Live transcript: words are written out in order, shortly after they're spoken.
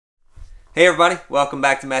Hey everybody, welcome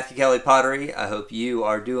back to Matthew Kelly Pottery. I hope you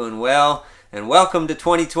are doing well, and welcome to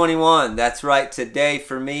 2021. That's right, today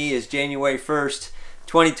for me is January 1st,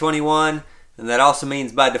 2021, and that also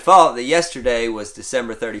means by default that yesterday was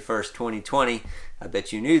December 31st, 2020. I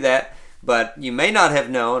bet you knew that, but you may not have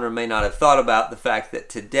known or may not have thought about the fact that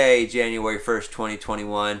today, January 1st,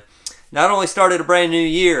 2021, not only started a brand new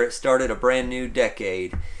year, it started a brand new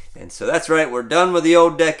decade. And so that's right, we're done with the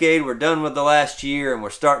old decade, we're done with the last year, and we're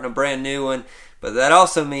starting a brand new one. But that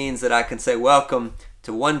also means that I can say welcome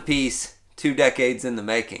to one piece, 2 decades in the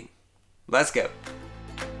making. Let's go.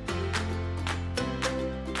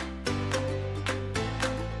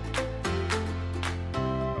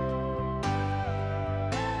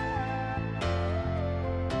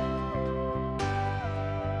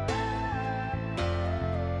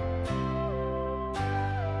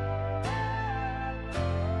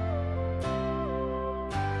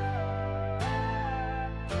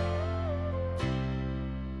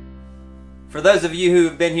 For those of you who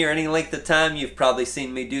have been here any length of time, you've probably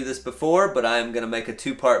seen me do this before, but I'm going to make a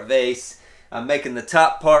 2-part vase. I'm making the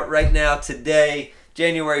top part right now today,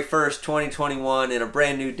 January 1st, 2021, in a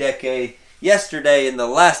brand new decade. Yesterday, in the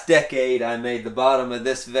last decade, I made the bottom of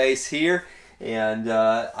this vase here, and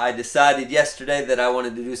I decided yesterday that I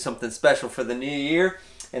wanted to do something special for the new year.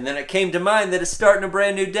 And then it came to mind that it's starting a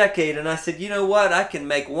brand new decade, and I said, you know what, I can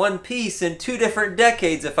make one piece in 2 different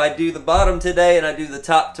decades if I do the bottom today and I do the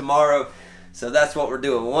top tomorrow. So that's what we're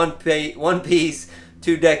doing, one piece,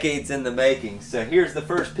 2 decades in the making. So here's the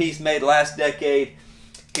first piece made last decade.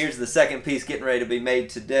 Here's the second piece getting ready to be made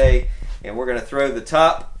today. And we're going to throw the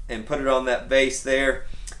top and put it on that vase there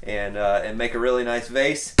and make a really nice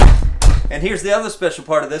vase. And here's the other special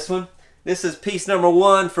part of this one. This is piece number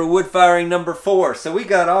 1 for wood firing number 4. So we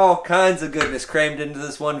got all kinds of goodness crammed into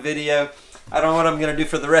this one video. I don't know what I'm going to do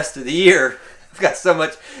for the rest of the year. I've got so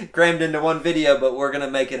much crammed into one video, but we're going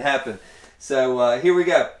to make it happen. So here we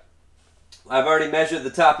go. I've already measured the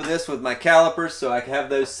top of this with my calipers, so I can have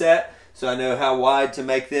those set, so I know how wide to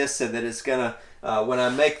make this, so that it's gonna when I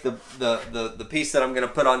make the piece that I'm gonna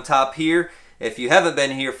put on top here. If you haven't been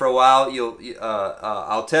here for a while,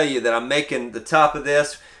 I'll tell you that I'm making the top of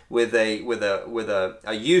this with a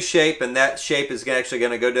U shape, and that shape is actually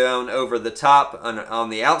going to go down over the top on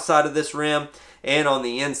the outside of this rim and on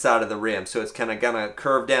the inside of the rim. So it's kind of going to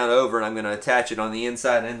curve down over, and I'm going to attach it on the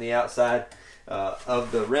inside and the outside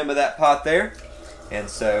of the rim of that pot there. And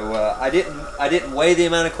so I didn't weigh the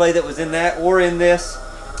amount of clay that was in that or in this.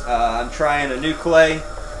 I'm trying a new clay,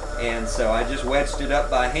 and so I just wedged it up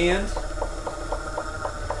by hand.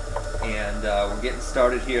 And we're getting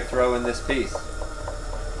started here throwing this piece.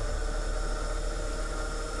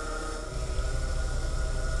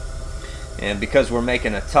 And because we're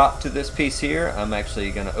making a top to this piece here, I'm actually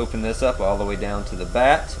going to open this up all the way down to the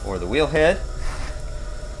bat or the wheel head.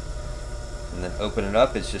 And then open it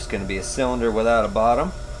up. It's just going to be a cylinder without a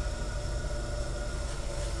bottom.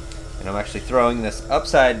 And I'm actually throwing this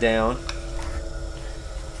upside down,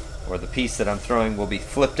 or the piece that I'm throwing will be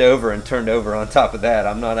flipped over and turned over on top of that.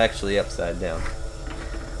 I'm not actually upside down.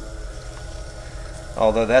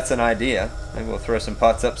 Although that's an idea. Maybe we'll throw some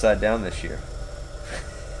pots upside down this year.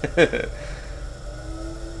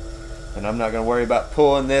 And I'm not going to worry about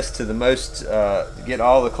pulling this to the most, to get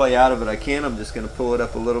all the clay out of it I can. I'm just going to pull it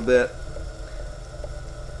up a little bit,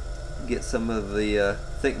 get some of the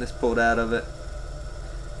thickness pulled out of it,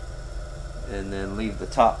 and then leave the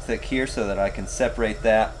top thick here so that I can separate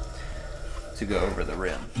that to go over the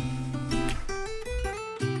rim.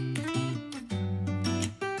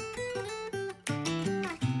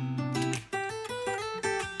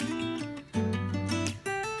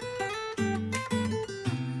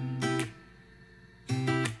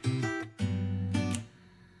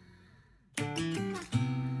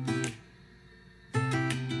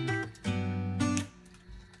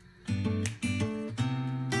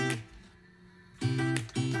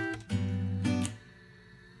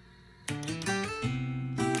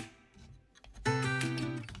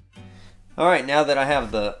 Alright, now that I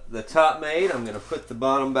have the top made, I'm going to put the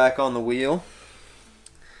bottom back on the wheel.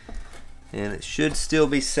 And it should still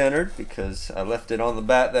be centered because I left it on the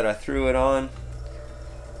bat that I threw it on.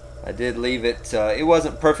 I did leave it, it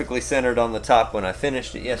wasn't perfectly centered on the top when I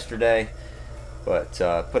finished it yesterday. But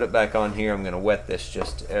put it back on here. I'm going to wet this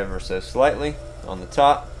just ever so slightly on the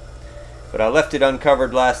top. But I left it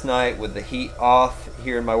uncovered last night with the heat off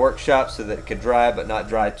here in my workshop so that it could dry but not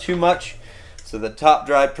dry too much. So the top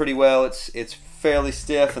dried pretty well. It's fairly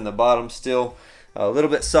stiff, and the bottom's still a little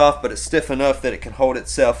bit soft, but it's stiff enough that it can hold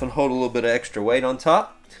itself and hold a little bit of extra weight on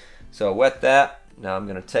top. So I wet that. Now I'm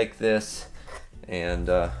going to take this and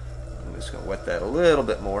I'm just going to wet that a little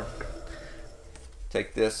bit more.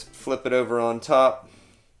 take this, flip it over on top,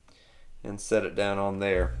 and set it down on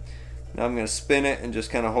there. Now I'm going to spin it and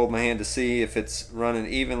just kind of hold my hand to see if it's running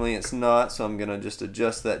evenly. It's not, so I'm going to just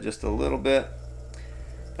adjust that just a little bit.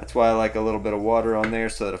 That's why I like a little bit of water on there,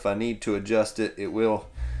 so that if I need to adjust it, it will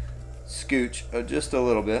scooch just a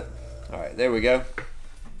little bit. Alright, there we go.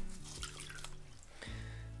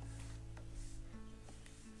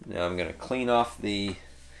 Now I'm going to clean off the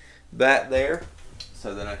bat there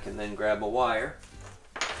so that I can then grab a wire.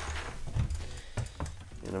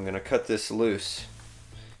 And I'm going to cut this loose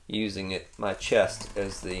using my chest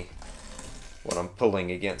as what I'm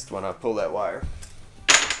pulling against when I pull that wire.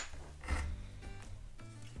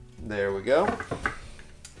 There we go.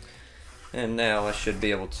 And now I should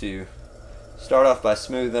be able to start off by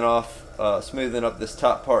smoothing up this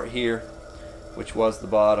top part here, which was the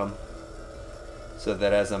bottom, so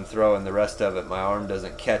that as I'm throwing the rest of it, my arm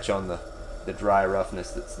doesn't catch on the dry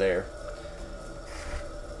roughness that's there.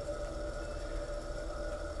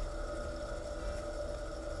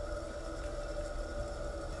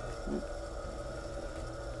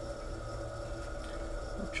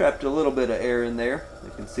 Trapped a little bit of air in there. You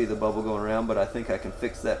can see the bubble going around, but I think I can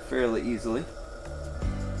fix that fairly easily.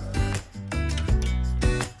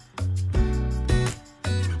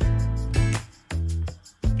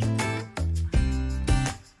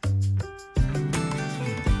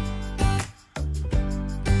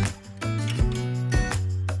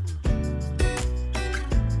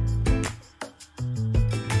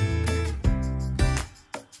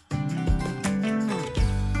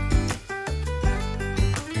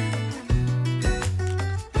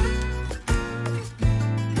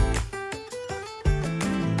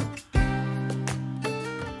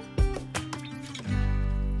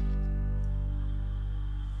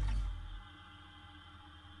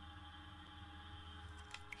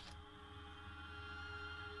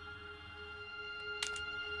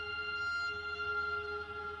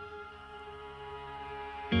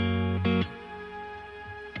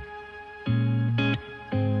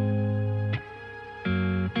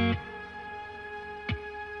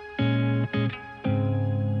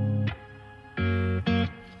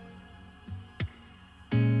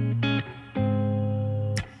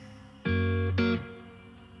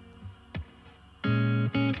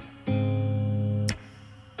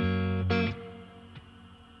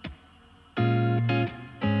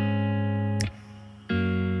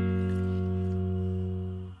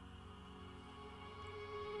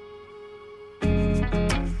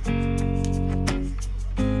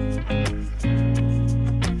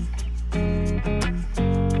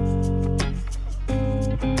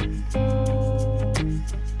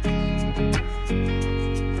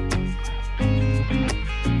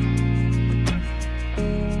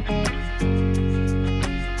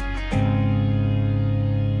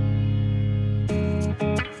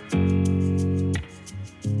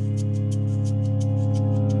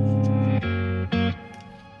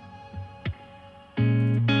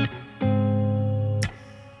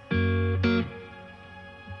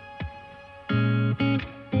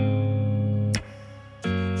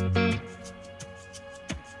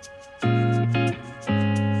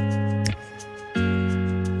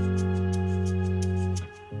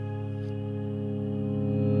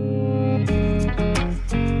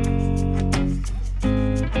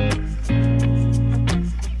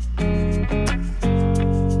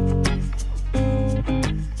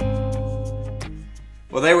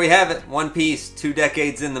 Well, there we have it. One piece, 2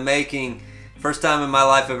 decades in the making. First time in my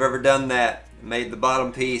life I've ever done that. Made the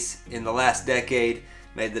bottom piece in the last decade,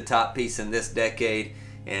 made the top piece in this decade,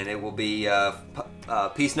 and it will be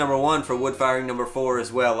piece number 1 for wood firing number 4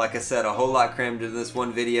 as well. Like I said, a whole lot crammed into this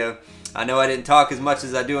one video. I know I didn't talk as much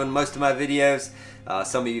as I do in most of my videos.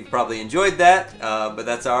 Some of you probably enjoyed that, but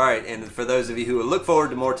that's alright. And for those of you who look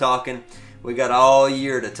forward to more talking, we got all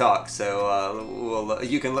year to talk, so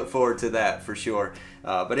you can look forward to that for sure.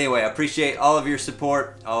 But anyway, I appreciate all of your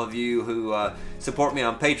support, all of you who support me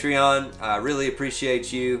on Patreon. I really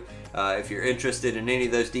appreciate you. If you're interested in any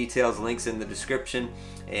of those details, links in the description.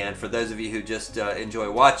 And for those of you who just enjoy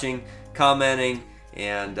watching, commenting,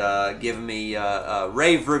 and giving me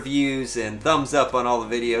rave reviews and thumbs up on all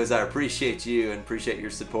the videos, I appreciate you and appreciate your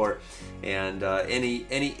support. And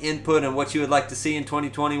any input on what you would like to see in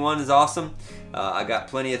 2021 is awesome. I got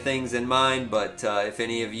plenty of things in mind, but if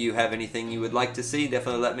any of you have anything you would like to see,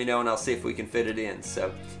 definitely let me know and I'll see if we can fit it in.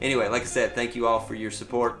 So anyway, like I said, thank you all for your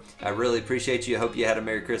support. I really appreciate you. I hope you had a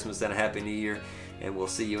Merry Christmas and a Happy New Year, and we'll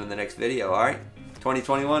see you in the next video. All right,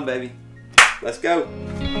 2021, baby. Let's go.